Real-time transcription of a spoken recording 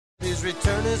His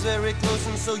return is very close,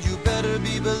 and so you better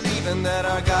be believing that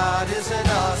our God is an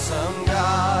awesome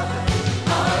God.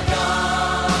 Our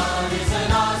God is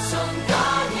an awesome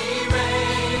God. He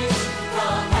reigns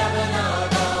from heaven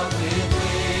above with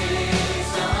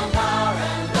wisdom, power,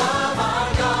 and love.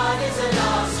 Our God is an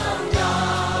awesome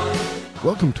God.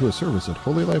 Welcome to a service at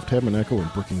Holy Life Tabernacle in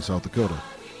Brookings, South Dakota.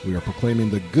 We are proclaiming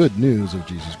the good news of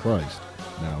Jesus Christ.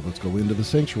 Now let's go into the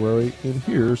sanctuary, and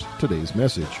here's today's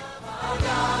message. Our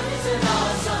God is an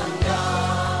awesome God.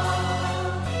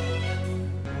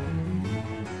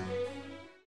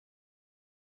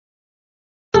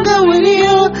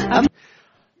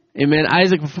 Amen.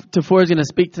 Isaac Tafur is going to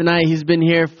speak tonight. He's been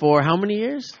here for how many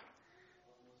years?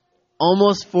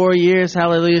 Almost 4 years.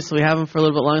 Hallelujah. So we have him for a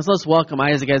little bit longer. So let's welcome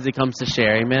Isaac as he comes to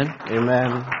share. Amen.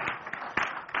 Amen.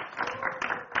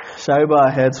 Shall we bow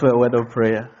our heads for a word of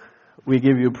prayer? We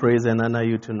give you praise and honor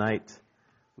you tonight.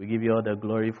 We give you all the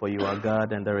glory, for you are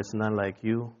God and there is none like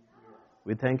you.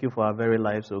 We thank you for our very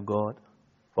lives, O God.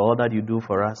 For all that you do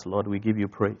for us, Lord, we give you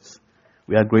praise.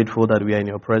 We are grateful that we are in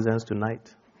your presence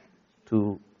tonight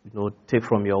to take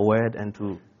from your word and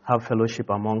to have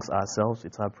fellowship amongst ourselves.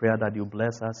 It's our prayer that you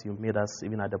bless us. You made us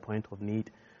even at the point of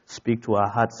need. Speak to our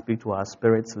hearts, speak to our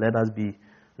spirits. Let us be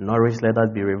nourished, let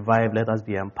us be revived, let us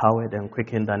be empowered and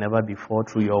quickened than ever before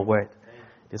through your word.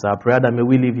 It's our prayer that may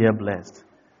we live here blessed.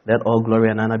 Let all glory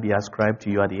and honor be ascribed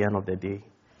to you at the end of the day.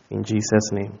 In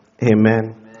Jesus' name,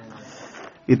 amen.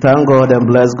 We thank God and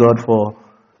bless God for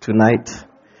tonight.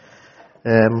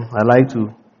 I'd like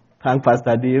to thank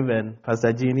Pastor Dave and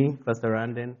Pastor Jeannie, Pastor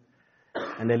Randon,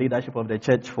 and the leadership of the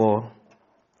church for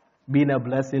being a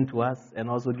blessing to us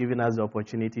and also giving us the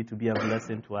opportunity to be a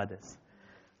blessing to others.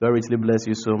 God richly bless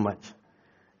you so much.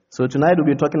 So tonight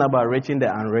we'll be talking about reaching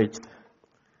the unreached.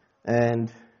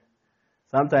 And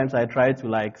sometimes I try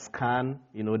to scan,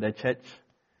 the church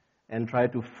and try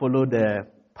to follow the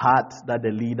path that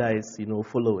the leader is,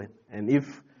 following. And if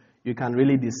you can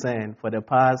really discern, for the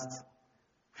past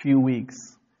few weeks,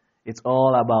 it's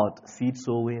all about seed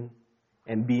sowing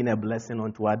and being a blessing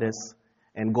unto others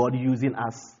and God using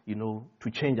us, to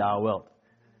change our world.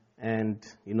 And,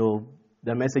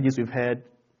 the messages we've heard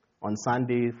on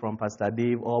Sunday from Pastor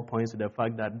Dave all points to the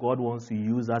fact that God wants to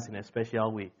use us in a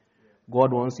special way.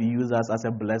 God wants to use us as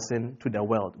a blessing to the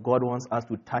world. God wants us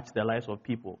to touch the lives of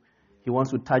people. He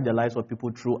wants to touch the lives of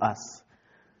people through us.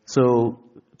 So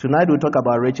tonight we'll talk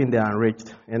about reaching the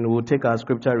unreached. And we'll take our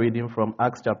scripture reading from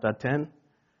Acts chapter 10,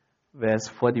 verse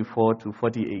 44 to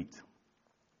 48.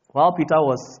 While Peter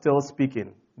was still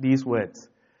speaking these words,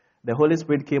 the Holy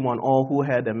Spirit came on all who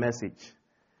heard the message.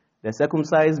 The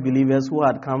circumcised believers who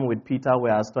had come with Peter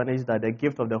were astonished that the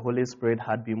gift of the Holy Spirit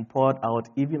had been poured out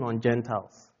even on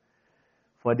Gentiles.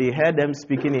 For they heard them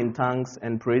speaking in tongues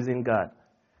and praising God.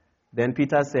 Then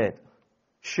Peter said,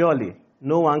 "Surely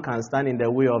no one can stand in the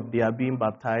way of their being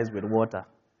baptized with water.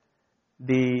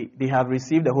 They have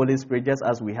received the Holy Spirit just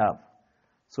as we have."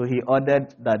 So he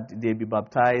ordered that they be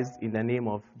baptized in the name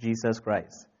of Jesus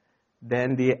Christ.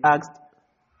 Then they asked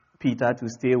Peter to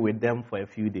stay with them for a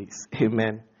few days.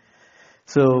 Amen.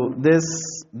 So this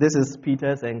is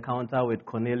Peter's encounter with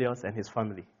Cornelius and his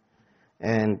family.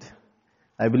 And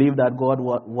I believe that God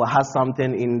has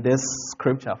something in this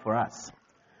scripture for us.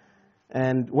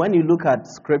 And when you look at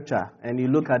scripture and you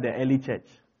look at the early church,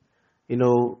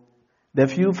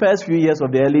 the first few years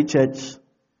of the early church,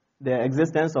 the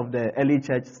existence of the early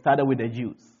church started with the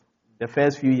Jews. The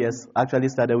first few years actually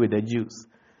started with the Jews.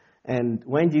 And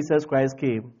when Jesus Christ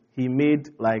came, he made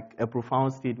a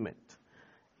profound statement.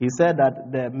 He said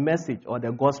that the message or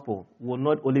the gospel will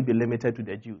not only be limited to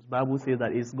the Jews. The Bible says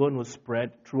that it's going to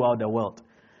spread throughout the world.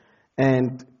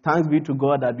 And thanks be to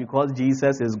God that because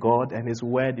Jesus is God and his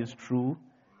word is true,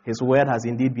 his word has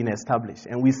indeed been established.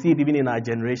 And we see it even in our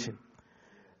generation.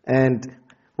 And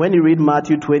when you read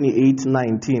Matthew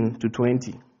 28:19 to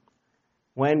 20,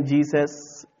 when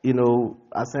Jesus,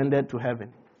 ascended to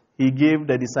heaven, he gave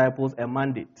the disciples a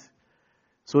mandate.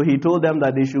 So he told them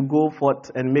that they should go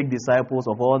forth and make disciples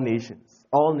of all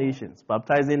nations,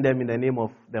 baptizing them in the name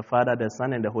of the Father, the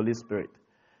Son, and the Holy Spirit,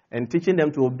 and teaching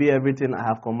them to obey everything I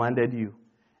have commanded you.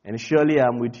 And surely I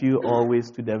am with you always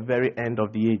to the very end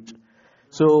of the age.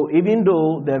 So even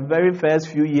though the very first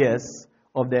few years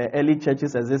of the early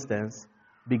church's existence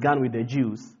began with the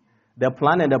Jews, the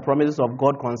plan and the promises of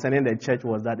God concerning the church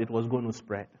was that it was going to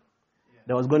spread.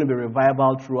 There was going to be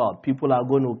revival throughout. People are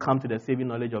going to come to the saving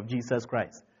knowledge of Jesus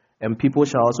Christ. And people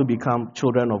shall also become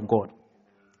children of God.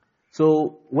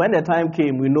 So when the time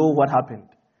came, we know what happened.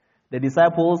 The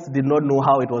disciples did not know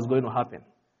how it was going to happen.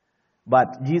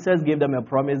 But Jesus gave them a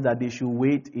promise that they should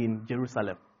wait in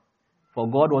Jerusalem. For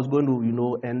God was going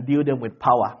to, endue them with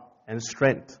power and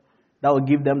strength that will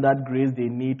give them that grace they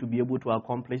need to be able to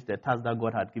accomplish the task that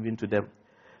God had given to them.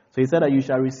 So he said that you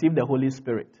shall receive the Holy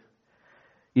Spirit.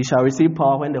 You shall receive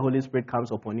power when the Holy Spirit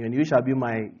comes upon you, and you shall be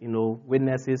my,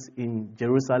 witnesses in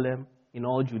Jerusalem, in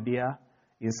all Judea,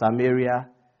 in Samaria,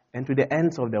 and to the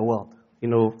ends of the world.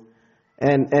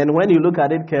 And when you look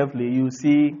at it carefully, you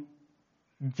see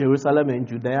Jerusalem and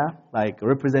Judea, like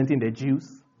representing the Jews.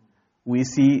 We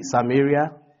see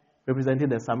Samaria, representing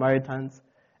the Samaritans,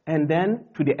 and then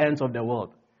to the ends of the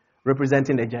world,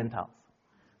 representing the Gentiles.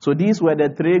 So these were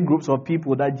the three groups of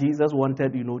people that Jesus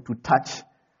wanted, to touch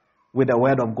with the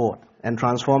word of God and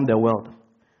transform the world.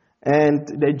 And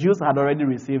the Jews had already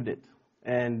received it,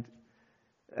 and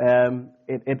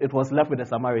it was left with the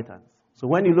Samaritans. So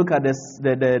when you look at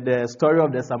the story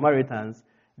of the Samaritans,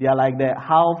 they are like the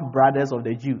half brothers of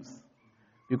the Jews.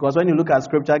 Because when you look at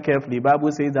scripture carefully, the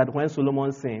Bible says that when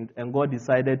Solomon sinned and God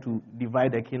decided to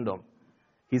divide the kingdom,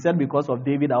 he said, because of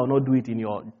David, I will not do it in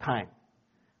your time.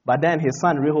 But then his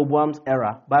son Rehoboam's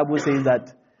era, the Bible says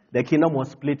that the kingdom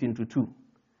was split into two.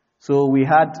 So we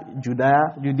had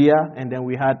Judea, and then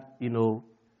we had,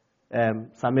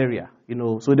 Samaria.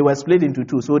 So they were split into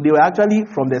two. So they were actually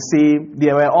from the same,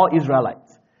 they were all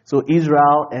Israelites. So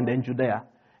Israel and then Judea.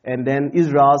 And then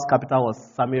Israel's capital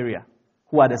was Samaria,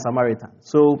 who are the Samaritans.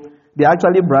 So they're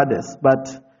actually brothers, but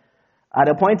at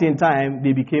a point in time,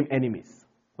 they became enemies.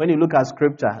 When you look at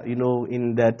scripture,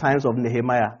 in the times of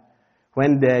Nehemiah,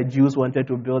 when the Jews wanted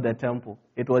to build the temple,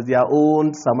 it was their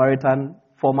own Samaritan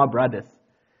former brothers,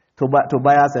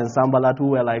 Tobias and Sanballat, who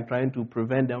were like trying to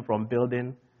prevent them from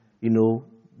building,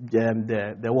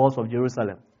 the walls of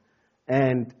Jerusalem.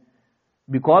 And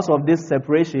because of this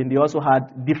separation, they also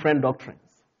had different doctrines.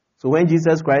 So when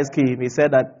Jesus Christ came, he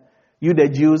said that you, the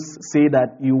Jews, say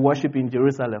that you worship in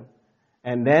Jerusalem.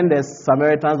 And then the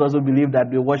Samaritans also believe that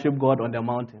they worship God on the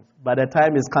mountains. But the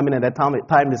time is coming, and the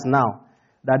time is now,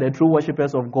 that the true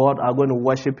worshippers of God are going to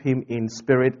worship him in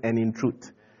spirit and in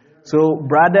truth. So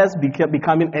brothers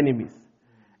becoming enemies.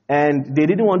 And they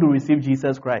didn't want to receive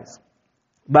Jesus Christ.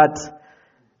 But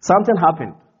something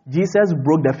happened. Jesus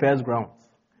broke the first grounds.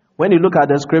 When you look at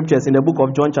the scriptures in the book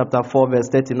of John chapter 4 verse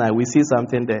 39, we see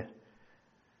something there.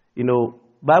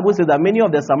 Bible says that many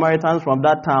of the Samaritans from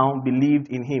that town believed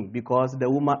in him because of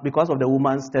the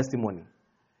woman's testimony.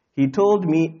 He told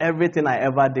me everything I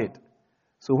ever did.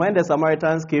 So when the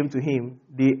Samaritans came to him,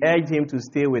 they urged him to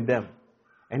stay with them.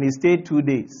 And he stayed 2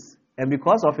 days. And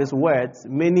because of his words,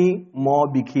 many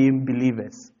more became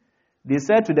believers. They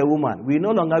said to the woman, we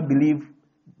no longer believe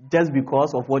just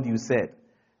because of what you said.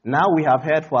 Now we have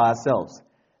heard for ourselves,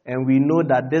 and we know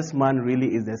that this man really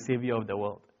is the Savior of the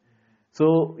world.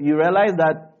 So you realize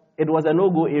that it was a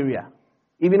no-go area.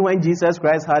 Even when Jesus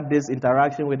Christ had this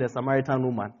interaction with the Samaritan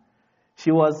woman,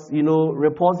 she was,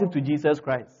 repulsive to Jesus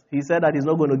Christ. He said that he's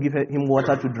not going to give him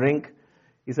water to drink.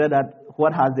 He said that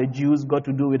what has the Jews got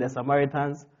to do with the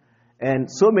Samaritans? And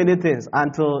so many things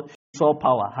until she saw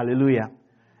power. Hallelujah.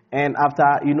 And after,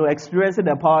 experiencing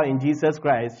the power in Jesus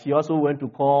Christ, she also went to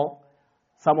call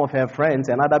some of her friends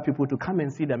and other people to come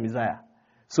and see the Messiah.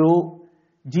 So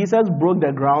Jesus broke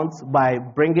the grounds by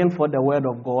bringing forth the word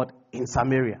of God in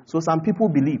Samaria. So some people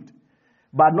believed,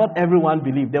 but not everyone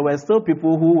believed. There were still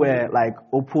people who were like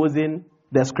opposing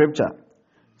the scripture.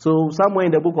 So somewhere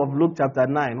in the book of Luke chapter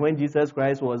 9, when Jesus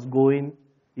Christ was going,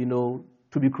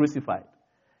 to be crucified,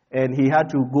 and he had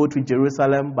to go to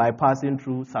Jerusalem by passing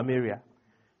through Samaria,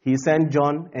 he sent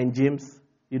John and James,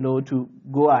 to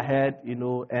go ahead,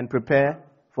 and prepare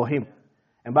for him.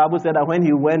 And Bible said that when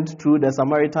he went through the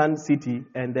Samaritan city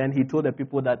and then he told the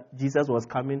people that Jesus was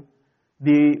coming,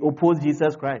 they opposed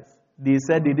Jesus Christ. They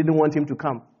said they didn't want him to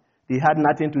come. They had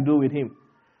nothing to do with him.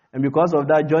 And because of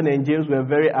that, John and James were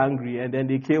very angry. And then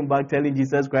they came back telling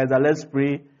Jesus Christ that let's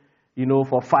pray,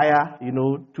 for fire,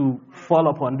 to fall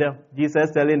upon them.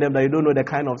 Jesus telling them that you don't know the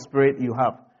kind of spirit you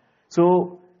have.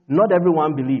 So not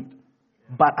everyone believed.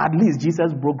 But at least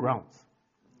Jesus broke grounds.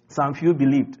 Some few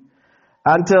believed.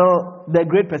 Until the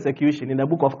great persecution in the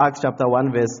book of Acts chapter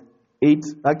 1 verse 8,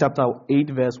 Acts chapter 8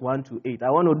 verse 1 to 8. I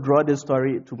want to draw this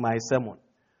story to my sermon.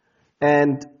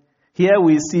 And here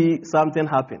we see something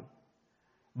happen.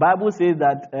 Bible says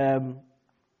that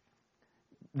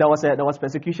there was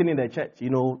persecution in the church.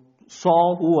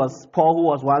 Paul, who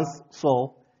was once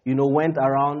Saul, went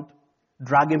around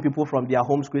dragging people from their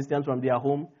homes, Christians from their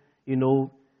home,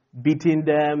 beating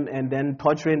them and then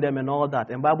torturing them and all that.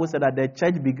 And Bible said that the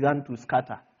church began to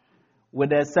scatter. With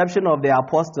the exception of the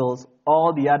apostles,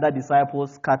 all the other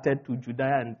disciples scattered to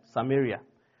Judea and Samaria.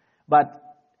 But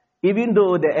even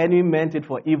though the enemy meant it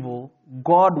for evil,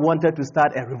 God wanted to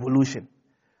start a revolution.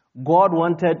 God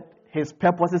wanted his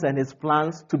purposes and his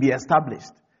plans to be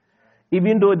established.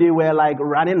 Even though they were like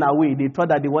running away, they thought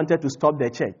that they wanted to stop the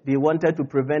church. They wanted to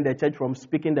prevent the church from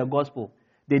speaking the gospel.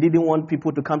 They didn't want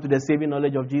people to come to the saving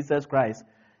knowledge of Jesus Christ.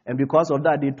 And because of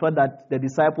that, they thought that the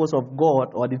disciples of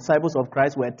God or the disciples of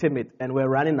Christ were timid and were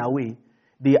running away.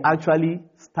 They actually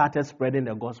started spreading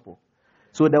the gospel.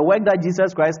 So the work that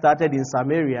Jesus Christ started in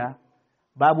Samaria,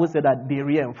 Bible said that they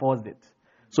reinforced it.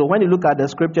 So when you look at the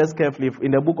scriptures carefully,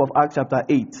 in the book of Acts chapter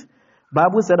 8,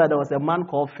 Bible said that there was a man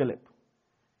called Philip.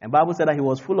 And Bible said that he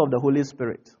was full of the Holy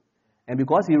Spirit. And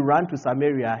because he ran to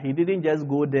Samaria, he didn't just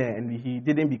go there and he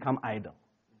didn't become idle.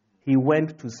 He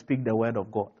went to speak the word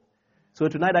of God. So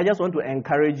tonight I just want to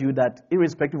encourage you that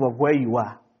irrespective of where you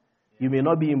are, you may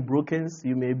not be in Brookings,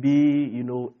 you may be,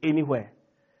 anywhere.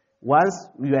 Once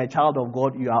you are a child of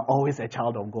God, you are always a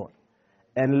child of God.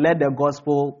 And let the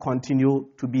gospel continue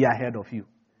to be ahead of you.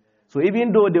 So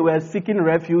even though they were seeking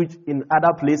refuge in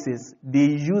other places, they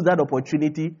used that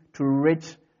opportunity to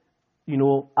reach,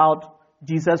 out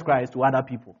Jesus Christ to other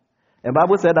people. And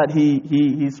Bible said that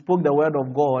he spoke the word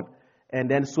of God, and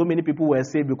then so many people were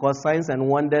saved because signs and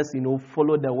wonders,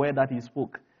 followed the word that he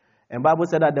spoke. And Bible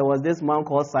said that there was this man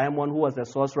called Simon who was a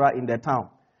sorcerer in the town.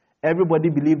 Everybody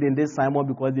believed in this Simon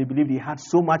because they believed he had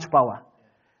so much power.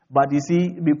 But you see,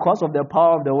 because of the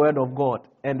power of the word of God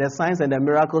and the signs and the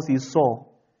miracles he saw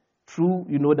through,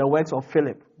 the works of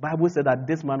Philip, Bible said that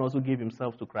this man also gave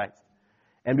himself to Christ.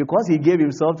 And because he gave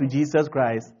himself to Jesus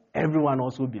Christ, everyone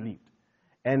also believed.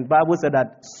 And Bible said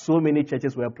that so many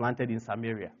churches were planted in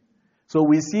Samaria. So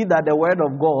we see that the word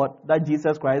of God that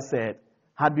Jesus Christ said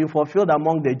had been fulfilled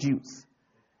among the Jews.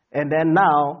 And then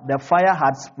now the fire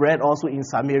had spread also in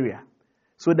Samaria.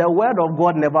 So the word of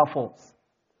God never falls.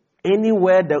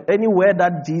 Anywhere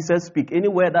that Jesus speaks,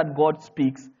 anywhere that God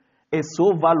speaks is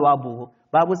so valuable.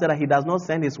 Bible said that he does not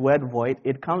send his word void.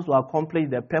 It comes to accomplish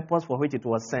the purpose for which it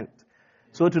was sent.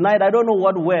 So tonight, I don't know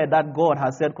what word that God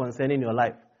has said concerning your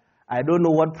life. I don't know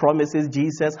what promises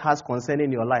Jesus has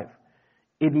concerning your life.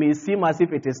 It may seem as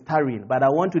if it is tarrying, but I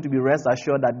want you to be rest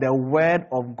assured that the word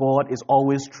of God is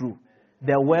always true.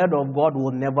 The word of God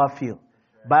will never fail.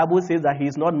 Bible says that he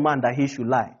is not man that he should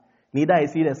lie. Neither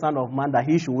is he the son of man that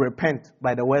he should repent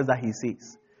by the words that he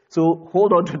says. So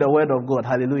hold on to the word of God.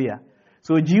 Hallelujah.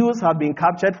 So Jews have been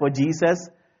captured for Jesus.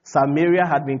 Samaria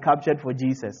had been captured for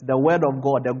Jesus. The word of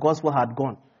God, the gospel had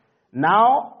gone.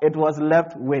 Now it was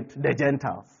left with the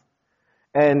Gentiles.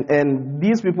 And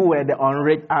these people were the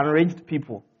unreached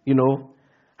people.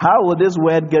 How will this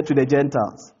word get to the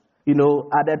Gentiles?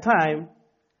 At the time,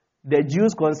 the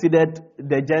Jews considered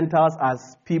the Gentiles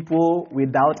as people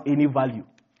without any value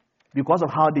because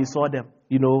of how they saw them.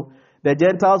 The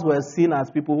Gentiles were seen as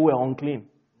people who were unclean.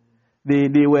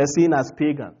 They were seen as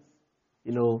pagans.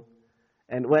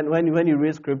 And when you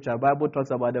read scripture, Bible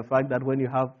talks about the fact that when you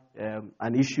have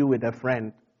an issue with a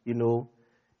friend, you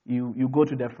go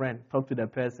to the friend, talk to the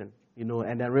person,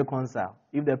 and then reconcile.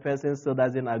 If the person still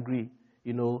doesn't agree,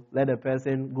 let the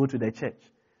person go to the church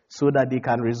so that they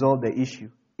can resolve the issue.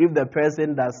 If the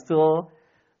person that still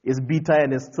is bitter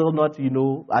and is still not,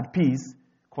 at peace,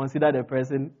 consider the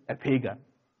person a pagan,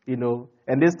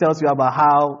 And this tells you about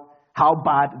how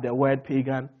bad the word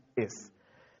pagan is.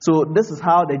 So this is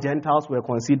how the Gentiles were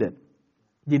considered.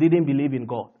 They didn't believe in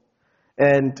God.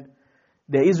 And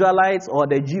the Israelites or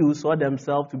the Jews saw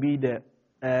themselves to be the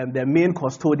main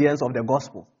custodians of the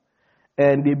gospel.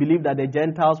 And they believed that the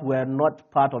Gentiles were not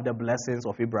part of the blessings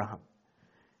of Abraham.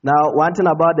 Now, one thing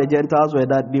about the Gentiles was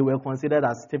that they were considered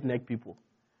as stiff-necked people.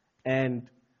 And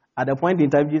at a point in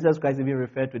time, Jesus Christ even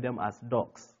referred to them as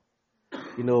dogs.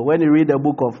 When you read the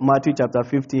book of Matthew chapter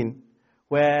 15,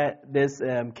 where this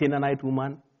Canaanite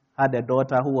woman had a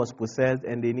daughter who was possessed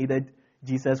and they needed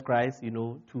Jesus Christ,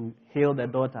 to heal the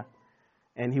daughter.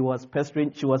 And she was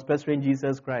pestering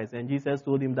Jesus Christ. And Jesus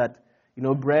told him that,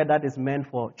 bread that is meant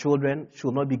for children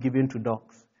should not be given to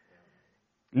dogs.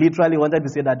 Literally wanted to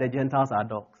say that the Gentiles are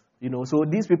dogs. So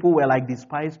these people were like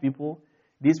despised people.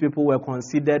 These people were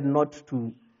considered not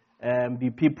to be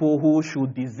people who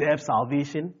should deserve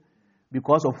salvation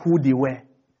because of who they were.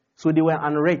 So they were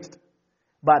unreached.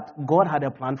 But God had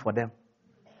a plan for them.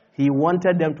 He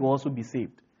wanted them to also be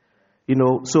saved.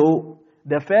 So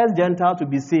the first Gentile to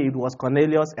be saved was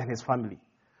Cornelius and his family.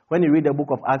 When you read the book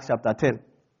of Acts chapter 10,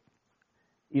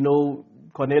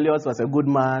 Cornelius was a good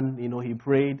man. He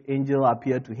prayed. Angel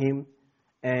appeared to him.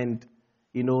 And,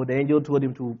 the angel told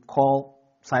him to call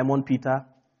Simon Peter,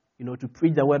 to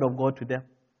preach the word of God to them.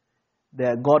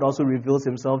 God also reveals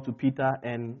himself to Peter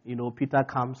and, Peter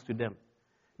comes to them.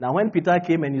 Now, when Peter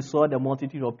came and he saw the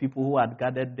multitude of people who had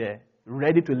gathered there,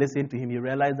 ready to listen to him, he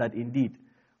realized that indeed,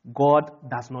 God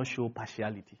does not show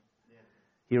partiality.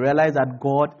 He realized that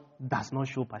God does not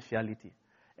show partiality.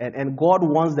 And God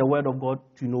wants the word of God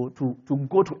to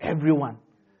go to everyone.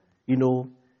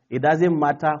 It doesn't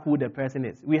matter who the person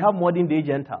is. We have modern day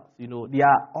Gentiles. They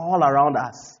are all around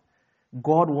us.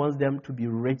 God wants them to be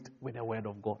reached with the word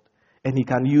of God. And he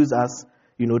can use us,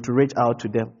 to reach out to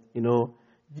them.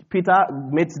 Peter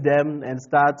meets them and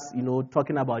starts,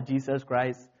 talking about Jesus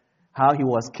Christ, how he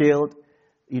was killed,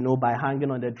 by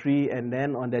hanging on the tree. And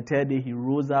then on the third day, he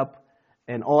rose up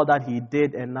and all that he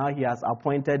did. And now he has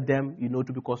appointed them,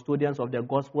 to be custodians of the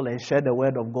gospel and share the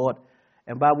word of God.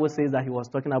 And Bible says that he was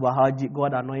talking about how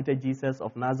God anointed Jesus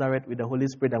of Nazareth with the Holy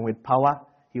Spirit and with power.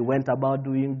 He went about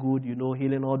doing good,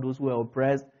 healing all those who were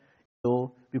oppressed,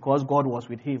 because God was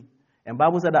with him. And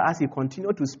Bible said that as he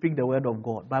continued to speak the word of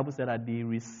God, Bible said that they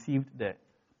received the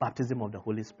baptism of the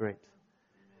Holy Spirit.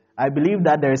 I believe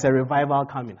that there is a revival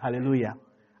coming. Hallelujah.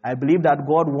 I believe that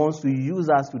God wants to use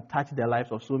us to touch the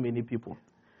lives of so many people.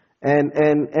 And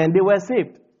they were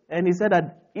saved. And he said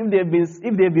that if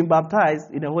they've been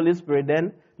baptized in the Holy Spirit,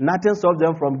 then nothing stops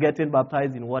them from getting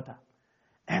baptized in water.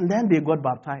 And then they got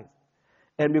baptized.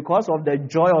 And because of the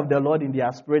joy of the Lord in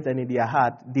their spirit and in their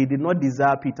heart, they did not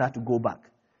desire Peter to go back.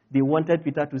 They wanted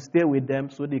Peter to stay with them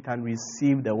so they can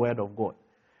receive the word of God.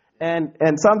 And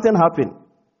something happened.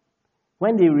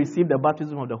 When they received the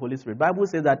baptism of the Holy Spirit, the Bible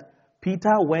says that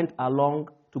Peter went along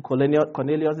to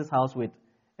Cornelius' house with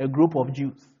a group of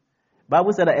Jews. The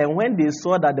Bible said that, and when they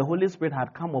saw that the Holy Spirit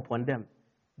had come upon them,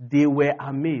 they were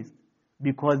amazed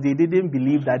because they didn't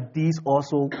believe that these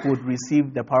also could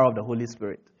receive the power of the Holy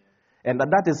Spirit. And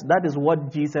that is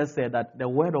what Jesus said, that the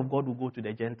word of God will go to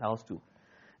the Gentiles too.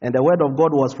 And the word of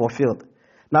God was fulfilled.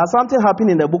 Now something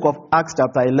happened in the book of Acts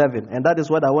chapter 11, and that is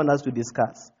what I want us to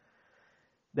discuss.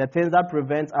 The things that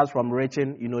prevent us from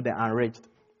reaching, the unreached.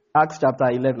 Acts chapter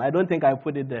 11. I don't think I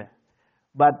put it there.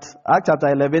 But Acts chapter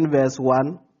 11 verse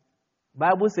 1,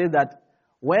 Bible says that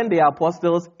when the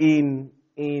apostles in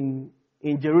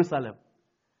Jerusalem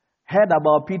heard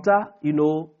about Peter,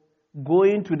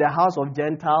 going to the house of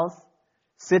Gentiles,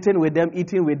 sitting with them,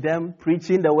 eating with them,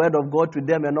 preaching the word of God to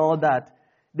them and all that,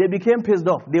 they became pissed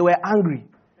off. They were angry.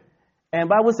 And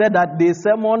Bible said that they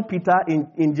summoned Peter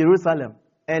in Jerusalem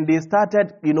and they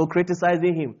started,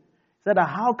 criticizing him. Said that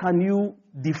how can you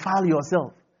defile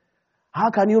yourself? How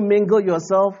can you mingle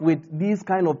yourself with these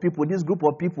kind of people, this group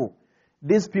of people?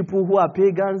 These people who are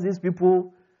pagans, these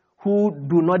people who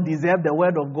do not deserve the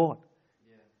word of God.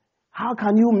 Yeah. How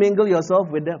can you mingle yourself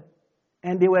with them?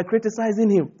 And they were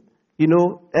criticizing him,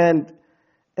 and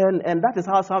that is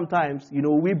how sometimes,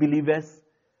 we believers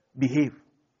behave.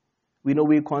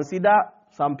 We consider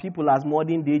some people as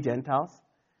modern day Gentiles,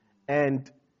 and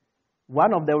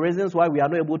one of the reasons why we are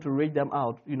not able to reach them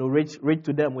out, reach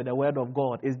to them with the word of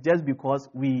God is just because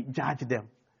we judge them.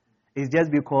 It's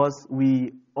just because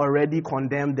we already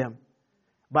condemn them.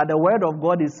 But the word of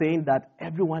God is saying that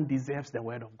everyone deserves the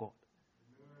word of God.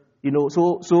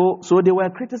 So they were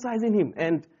criticizing him.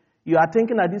 And you are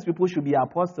thinking that these people should be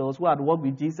apostles who had worked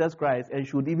with Jesus Christ and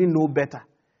should even know better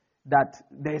that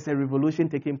there is a revolution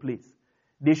taking place.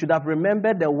 They should have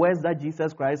remembered the words that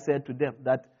Jesus Christ said to them,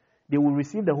 that they will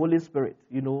receive the Holy Spirit,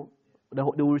 they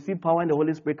will receive power and the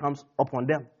Holy Spirit comes upon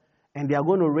them. And they are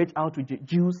going to reach out to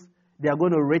Jews, they are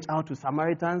going to reach out to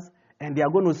Samaritans, and they are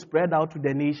going to spread out to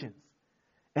the nations.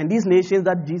 And these nations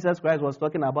that Jesus Christ was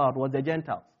talking about was the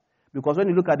Gentiles. Because when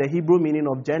you look at the Hebrew meaning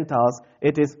of Gentiles,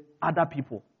 it is other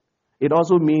people. It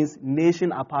also means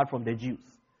nation apart from the Jews.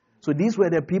 So these were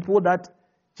the people that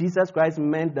Jesus Christ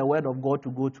meant the word of God to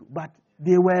go to. But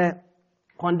they were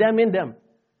condemning them.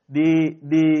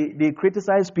 They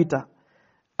criticized Peter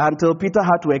until Peter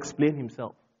had to explain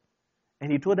himself.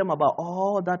 And he told them about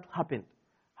all that happened,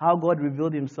 how God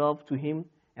revealed himself to him,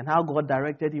 and how God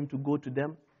directed him to go to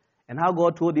them, and how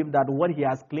God told him that what he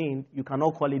has cleaned, you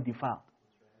cannot call it defiled.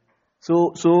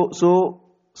 So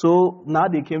now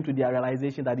they came to their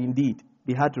realization that indeed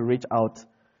they had to reach out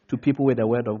to people with the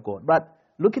word of God. But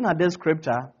looking at this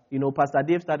scripture, Pastor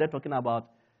Dave started talking about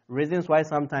reasons why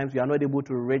sometimes we are not able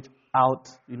to reach out,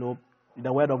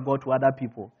 the word of God to other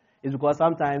people. It's because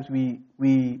sometimes we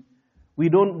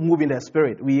don't move in the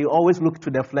spirit. We always look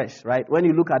to the flesh, right? When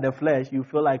you look at the flesh, you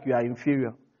feel like you are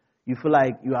inferior. You feel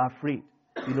like you are afraid.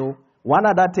 One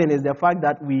other thing is the fact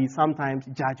that we sometimes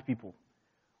judge people.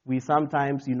 We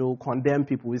sometimes, condemn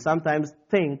people. We sometimes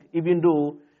think, even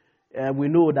though we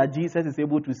know that Jesus is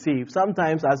able to save,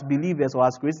 sometimes as believers or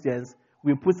as Christians,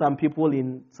 we put some people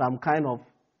in some kind of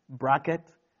bracket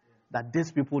that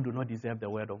these people do not deserve the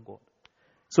word of God.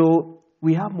 So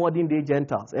we have modern day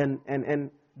Gentiles, and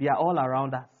they are all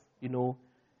around us.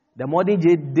 The modern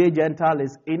day Gentile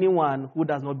is anyone who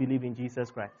does not believe in Jesus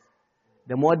Christ.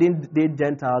 The modern day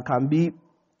Gentile can be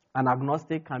an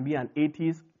agnostic, can be an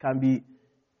atheist, can be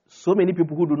so many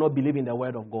people who do not believe in the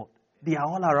word of God. They are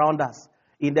all around us.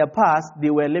 In the past, they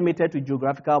were limited to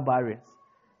geographical barriers.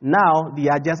 Now, they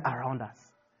are just around us.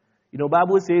 You know,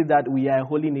 Bible says that we are a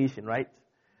holy nation, right?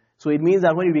 So it means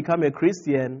that when you become a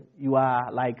Christian, you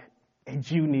are like a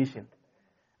Jew nation,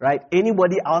 right?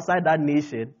 Anybody outside that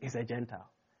nation is a Gentile.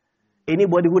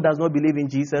 Anybody who does not believe in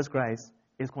Jesus Christ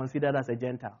is considered as a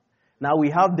Gentile. Now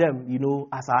we have them, you know,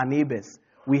 as our neighbors.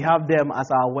 We have them as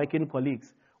our working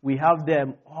colleagues. We have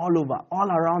them all over, all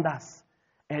around us.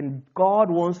 And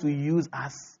God wants to use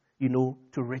us, you know,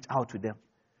 to reach out to them.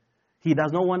 He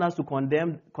does not want us to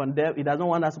condemn. He does not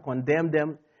want us to condemn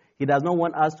them. He does not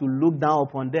want us to look down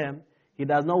upon them. He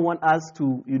does not want us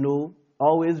to, you know,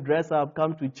 always dress up,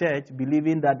 come to church,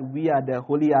 believing that we are the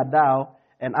holy Adao,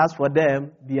 and as for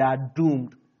them, they are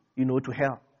doomed, you know, to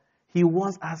hell. He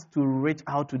wants us to reach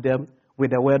out to them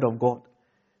with the word of God.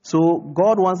 So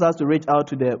God wants us to reach out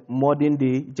to the modern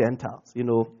day Gentiles, you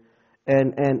know.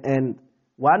 And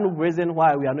one reason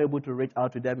why we are not able to reach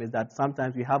out to them is that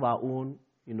sometimes we have our own,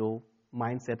 you know,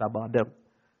 mindset about them,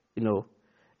 you know.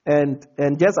 And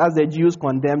just as the Jews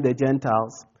condemn the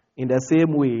Gentiles, in the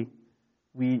same way,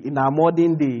 in our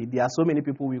modern day, there are so many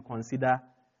people we consider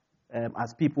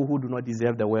as people who do not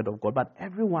deserve the word of God. But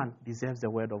everyone deserves the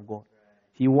word of God.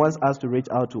 He wants us to reach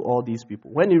out to all these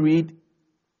people. When you read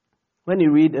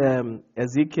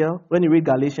Ezekiel, when you read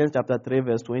Galatians chapter 3,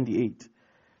 verse 28,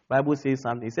 Bible says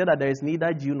something. It said that there is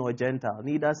neither Jew nor Gentile,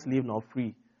 neither slave nor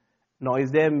free, nor is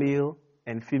there male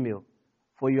and female,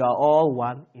 for you are all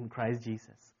one in Christ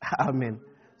Jesus. Amen.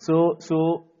 So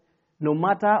no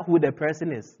matter who the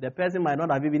person is, the person might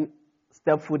not have even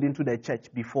stepped foot into the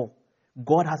church before.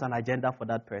 God has an agenda for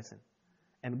that person.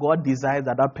 And God desires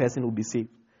that that person will be saved.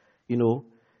 You know,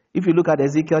 if you look at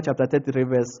Ezekiel chapter 33,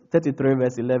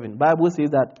 verse 11, Bible says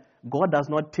that God does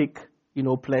not take, you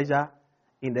know, pleasure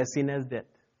in the sinner's death.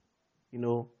 You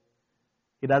know,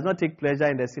 He does not take pleasure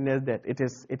in the sinner's death. It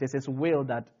is His will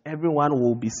that everyone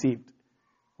will be saved.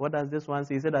 What does this one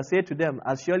say? He said, I say to them,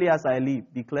 as surely as I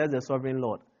live, declares the sovereign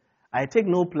Lord, I take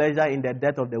no pleasure in the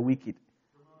death of the wicked,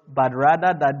 but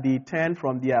rather that they turn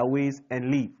from their ways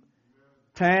and live.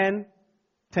 Turn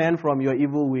from your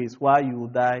evil ways while you will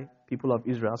die, people of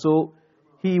Israel. So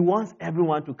He wants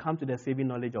everyone to come to the saving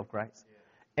knowledge of Christ.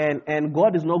 And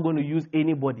God is not going to use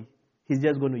anybody. He's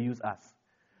just going to use us.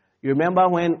 You remember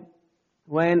when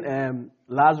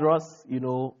Lazarus, you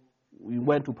know, we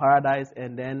went to paradise,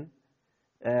 and then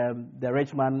the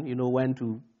rich man, you know, went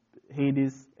to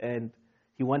Hades, and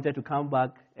he wanted to come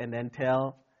back and then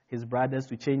tell his brothers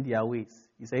to change their ways.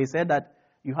 He said that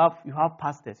you have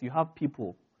pastors, you have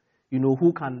people, you know,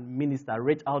 who can minister,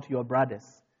 reach out to your brothers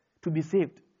to be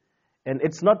saved. And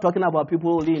it's not talking about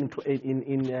people only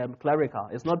in clerical.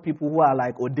 It's not people who are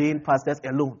like ordained pastors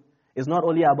alone. It's not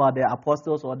only about the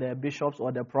apostles or the bishops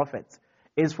or the prophets.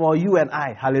 It's for you and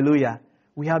I. Hallelujah.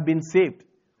 We have been saved.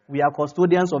 We are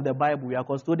custodians of the Bible. We are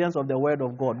custodians of the Word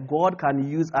of God. God can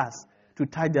use us to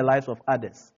touch the lives of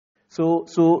others. So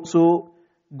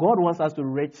God wants us to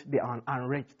reach the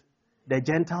unreached, the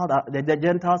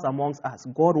Gentiles amongst us.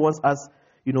 God wants us,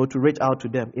 you know, to reach out to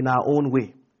them in our own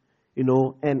way, you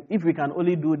know. And if we can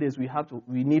only do this,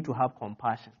 we need to have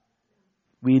compassion.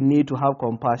 We need to have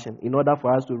compassion in order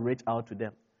for us to reach out to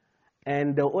them.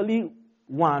 And the only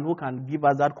one who can give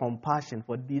us that compassion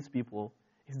for these people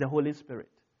is the Holy Spirit.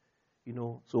 You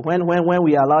know, so when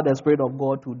we allow the Spirit of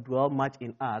God to dwell much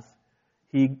in us,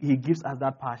 He gives us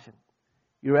that passion.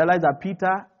 You realize that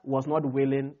Peter was not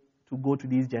willing to go to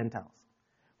these Gentiles.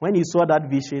 When he saw that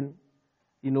vision,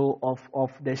 you know, of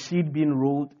the sheet being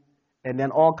rolled, and then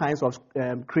all kinds of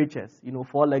creatures, you know,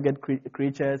 four-legged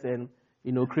creatures and,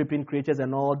 you know, creeping creatures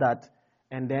and all that,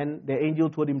 and then the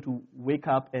angel told him to wake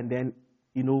up and then,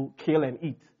 you know, kill and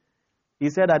eat. He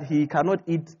said that he cannot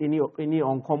eat any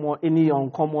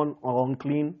uncommon or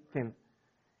unclean thing.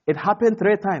 It happened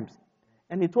 3 times.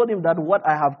 And he told him that what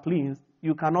I have cleansed,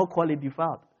 you cannot call it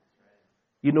defiled.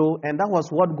 You know, and that was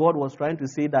what God was trying to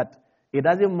say, that it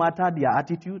doesn't matter their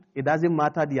attitude, it doesn't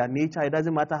matter their nature, it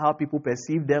doesn't matter how people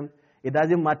perceive them, it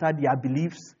doesn't matter their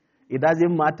beliefs, it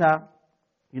doesn't matter,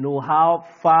 you know, how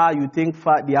far you think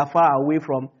they are far away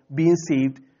from being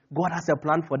saved. God has a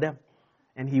plan for them.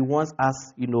 And He wants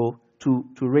us, you know, to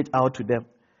reach out to them.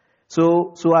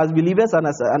 So as believers and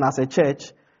as a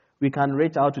church, we can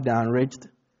reach out to the unreached.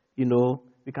 You know,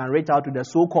 we can reach out to the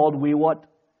so-called wayward,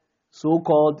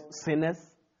 so-called sinners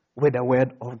with the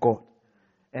word of God.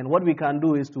 And what we can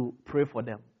do is to pray for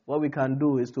them. What we can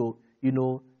do is to, you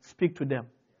know, speak to them,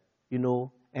 you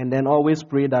know, and then always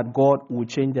pray that God will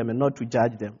change them and not to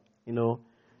judge them. You know,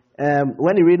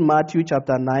 when you read Matthew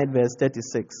chapter 9, verse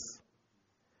 36,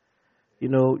 you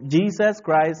know, Jesus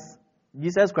Christ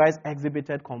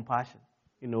exhibited compassion.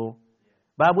 You know,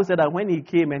 Bible said that when he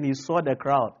came and he saw the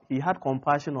crowd, he had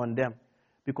compassion on them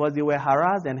because they were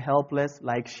harassed and helpless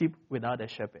like sheep without a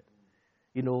shepherd.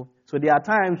 You know, so there are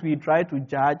times we try to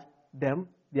judge them.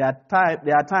 There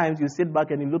are times you sit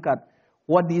back and you look at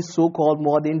what these so-called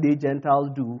modern-day Gentiles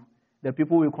do, the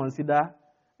people we consider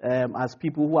as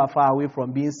people who are far away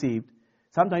from being saved.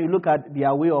 Sometimes you look at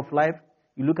their way of life,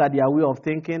 you look at their way of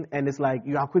thinking, and it's like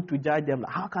you are quick to judge them.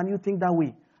 How can you think that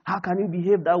way? How can you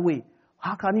behave that way?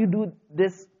 How can you do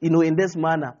this, in this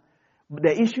manner? But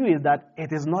the issue is that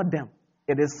it is not them.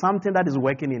 It is something that is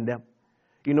working in them.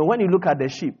 You know, when you look at the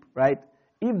sheep, right?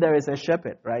 If there is a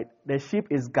shepherd, right, the sheep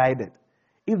is guided.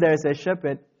 If there is a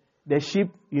shepherd, the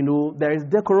sheep, there is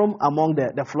decorum among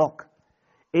the flock.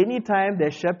 Anytime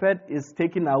the shepherd is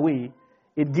taken away,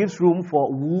 it gives room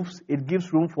for wolves, it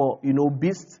gives room for,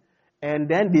 beasts, and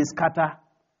then they scatter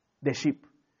the sheep.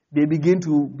 They begin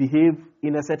to behave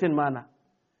in a certain manner.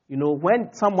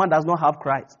 When someone does not have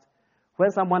Christ,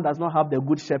 when someone does not have the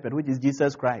good shepherd, which is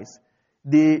Jesus Christ,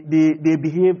 they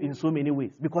behave in so many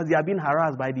ways because they are being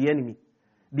harassed by the enemy.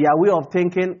 Their way of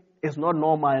thinking is not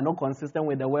normal and not consistent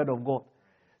with the word of God.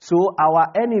 So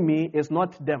our enemy is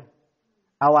not them.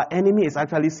 Our enemy is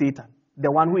actually Satan,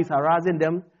 the one who is harassing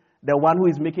them, the one who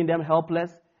is making them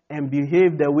helpless and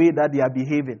behave the way that they are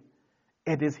behaving.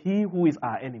 It is he who is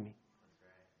our enemy.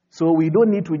 So we don't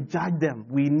need to judge them.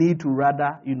 We need to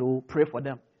rather, pray for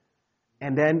them.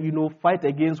 And then, fight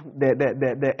against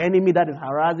the enemy that is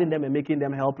harassing them and making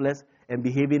them helpless and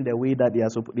behaving the way that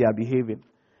they are behaving.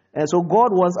 And so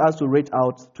God wants us to reach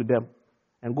out to them.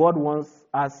 And God wants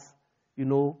us,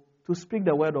 to speak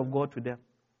the word of God to them.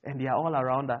 And they are all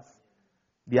around us.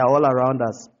 They are all around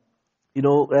us.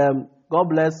 God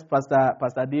bless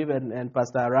Pastor Dave and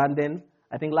Pastor Randon.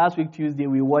 I think last week, Tuesday,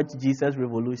 we watched Jesus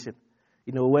Revolution.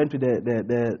 We went to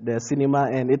the cinema,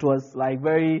 and it was like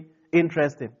very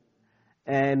interesting.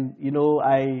 And,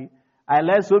 I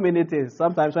learned so many things.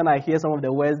 Sometimes when I hear some of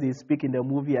the words they speak in the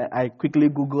movie, I quickly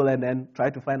Google and then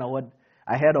try to find out what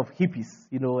I heard of hippies,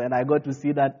 and I got to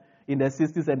see that in the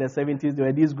 60s and the 70s, there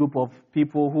were this group of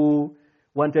people who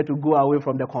wanted to go away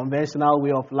from the conventional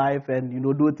way of life and,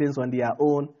 do things on their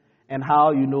own, and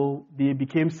how, they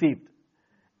became saved.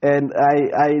 And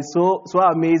I so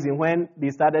amazing when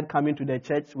they started coming to the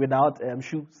church without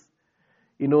shoes.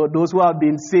 Those who have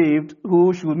been saved,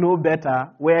 who should know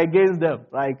better, were against them.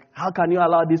 Like, how can you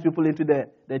allow these people into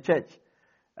the church?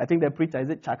 I think the preacher, is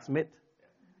it Chuck Smith?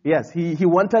 Yes, he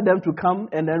wanted them to come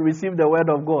and then receive the word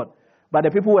of God. But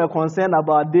the people were concerned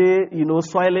about they,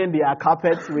 soiling their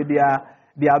carpets with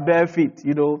their bare feet,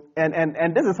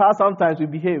 And this is how sometimes we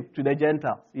behave to the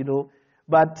Gentiles,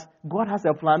 But God has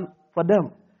a plan for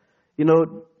them.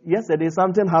 Yesterday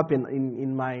something happened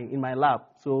in my lab.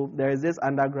 So there is this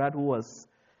undergrad who was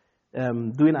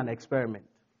doing an experiment,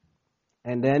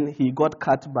 and then he got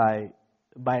cut by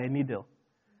a needle,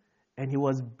 and he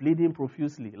was bleeding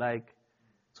profusely.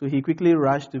 So he quickly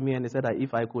rushed to me and he said that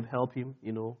if I could help him,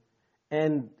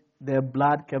 and the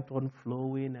blood kept on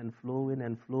flowing and flowing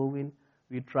and flowing.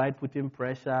 We tried putting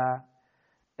pressure,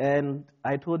 and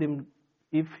I told him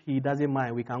if he doesn't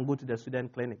mind, we can go to the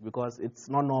student clinic because it's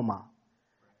not normal.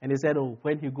 And he said,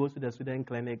 when he goes to the student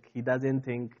clinic, he doesn't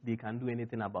think they can do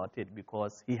anything about it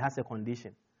because he has a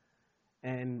condition.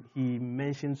 And he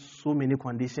mentioned so many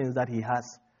conditions that he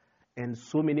has and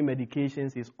so many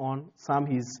medications he's on. Some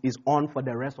he's on for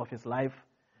the rest of his life.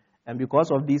 And because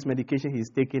of these medications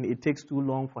he's taking, it takes too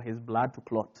long for his blood to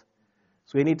clot.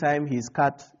 So anytime he's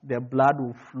cut, the blood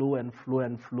will flow and flow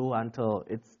and flow until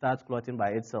it starts clotting by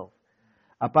itself.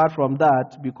 Apart from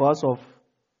that, because of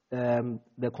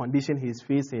the condition he's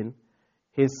facing,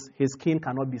 his skin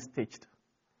cannot be stitched.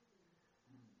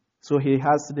 So he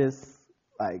has this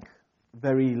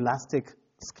very elastic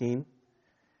skin.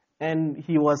 And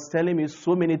he was telling me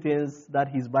so many things that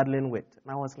he's battling with.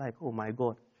 And I was like, oh my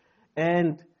God.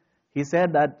 And he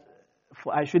said that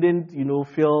I shouldn't,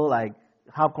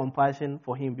 have compassion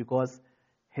for him because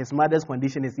his mother's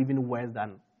condition is even worse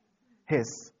than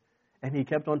his. And he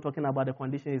kept on talking about the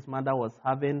condition his mother was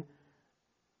having,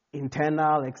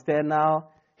 internal, external,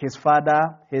 his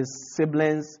father, his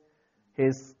siblings,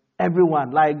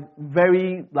 everyone,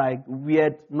 very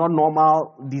weird, not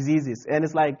normal diseases. And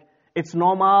it's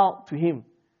normal to him.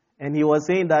 And he was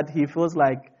saying that he feels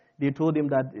like they told him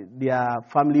that their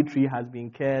family tree has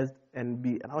been cursed and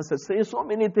I was saying so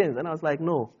many things. And I was like,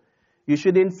 no, you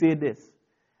shouldn't say this.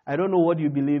 I don't know what you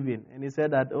believe in. And he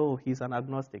said that, he's an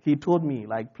agnostic. He told me,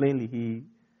 plainly,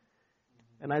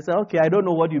 And I said, okay, I don't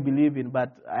know what you believe in,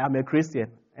 but I am a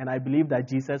Christian, and I believe that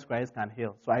Jesus Christ can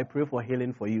heal. So I pray for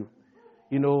healing for you.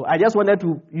 I just wanted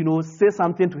to, say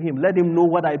something to him, let him know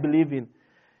what I believe in.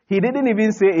 He didn't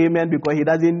even say amen because he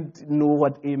doesn't know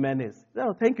what amen is.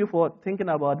 So thank you for thinking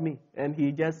about me. And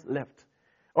he just left.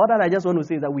 All that I just want to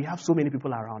say is that we have so many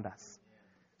people around us.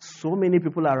 So many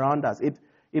people around us. It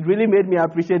really made me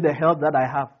appreciate the help that I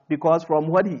have, because from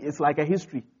it's like a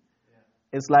history.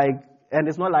 It's like, and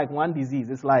it's not like one disease.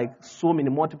 It's like so many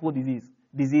multiple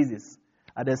diseases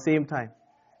at the same time.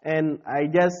 And I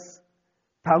just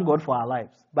thank God for our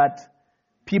lives. But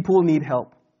people need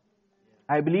help.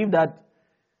 I believe that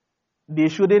they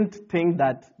shouldn't think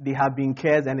that they have been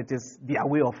cursed and it is their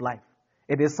way of life.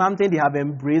 It is something they have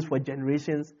embraced for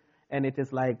generations, and it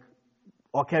is like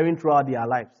occurring throughout their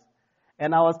lives.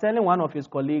 And I was telling one of his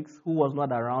colleagues who was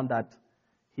not around that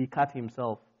he cut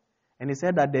himself. And he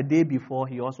said that the day before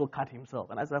he also cut himself.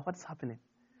 And I said, what's happening?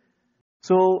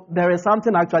 So there is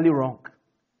something actually wrong.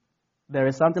 There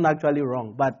is something actually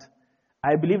wrong. But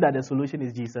I believe that the solution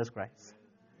is Jesus Christ.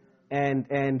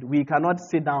 And we cannot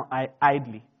sit down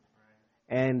idly.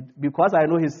 And because I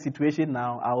know his situation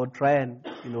now, I will try and,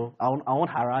 I won't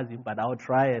harass him, but I will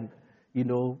try and,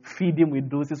 feed him with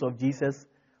doses of Jesus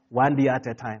one day at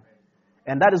a time.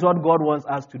 And that is what God wants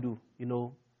us to do,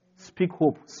 speak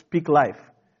hope, speak life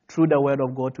through the word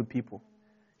of God to people.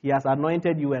 He has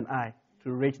anointed you and I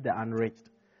to reach the unreached.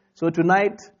 So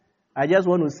tonight, I just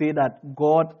want to say that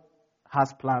God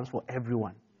has plans for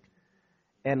everyone.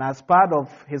 And as part of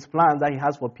his plans that he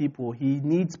has for people, he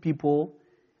needs people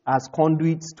as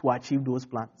conduits to achieve those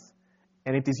plans.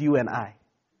 And it is you and I.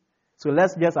 So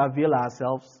let's just avail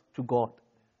ourselves to God.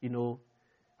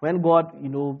 When God,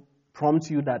 prompts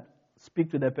you that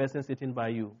speak to the person sitting by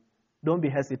you, don't be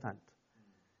hesitant.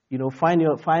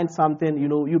 Find something,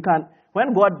 you can,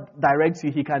 when God directs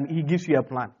you, he gives you a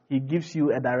plan. He gives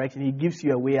you a direction. He gives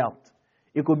you a way out.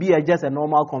 It could be just a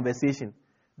normal conversation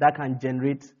that can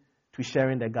generate to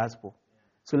sharing the gospel.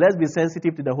 So let's be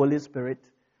sensitive to the Holy Spirit.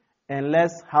 And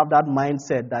let's have that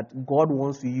mindset that God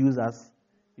wants to use us,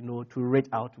 to reach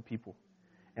out to people.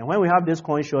 And when we have this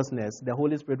consciousness, the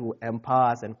Holy Spirit will empower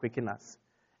us and quicken us.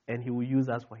 And he will use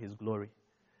us for his glory.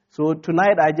 So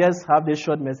tonight, I just have this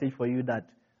short message for you that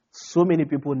so many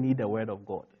people need the word of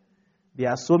God. There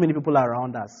are so many people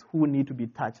around us who need to be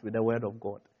touched with the word of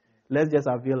God. Let's just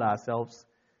avail ourselves.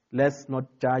 Let's not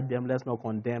judge them. Let's not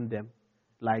condemn them.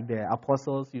 Like the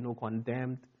apostles,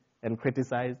 condemned and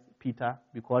criticized Peter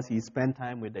because he spent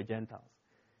time with the Gentiles.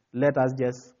 Let us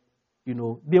just,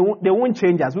 they won't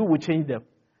change us. We will change them.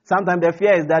 Sometimes the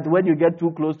fear is that when you get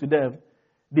too close to them,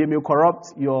 they may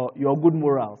corrupt your good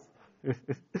morals.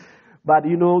 But,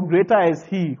 greater is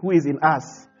he who is in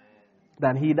us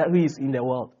than he who is in the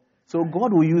world. So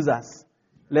God will use us.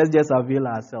 Let's just avail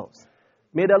ourselves.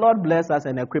 May the Lord bless us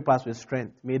and equip us with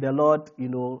strength. May the Lord,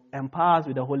 empower us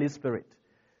with the Holy Spirit,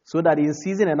 so that in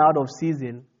season and out of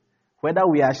season, whether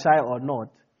we are shy or not,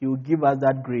 he will give us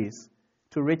that grace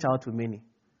to reach out to many,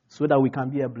 so that we can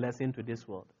be a blessing to this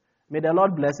world. May the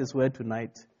Lord bless his word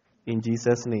tonight, in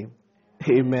Jesus' name.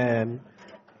 Amen.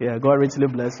 Yeah, God richly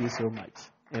bless you so much.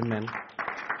 Amen.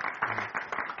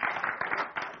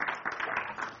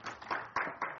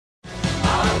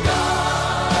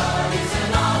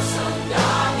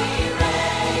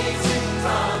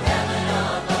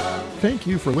 Thank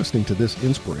you for listening to this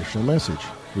inspirational message.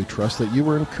 We trust that you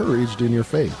were encouraged in your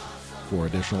faith. For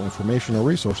additional information or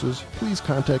resources, please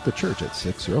contact the church at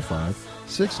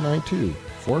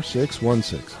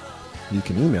 605-692-4616. You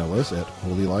can email us at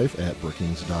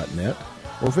holylife@brookings.net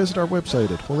or visit our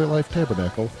website at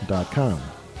holylifetabernacle.com.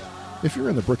 If you're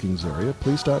in the Brookings area,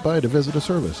 please stop by to visit a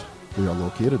service. We are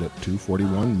located at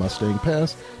 241 Mustang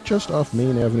Pass, just off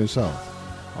Main Avenue South.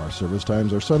 Our service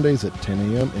times are Sundays at 10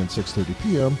 a.m. and 6:30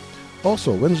 p.m.,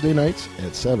 also Wednesday nights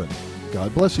at 7.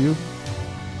 God bless you.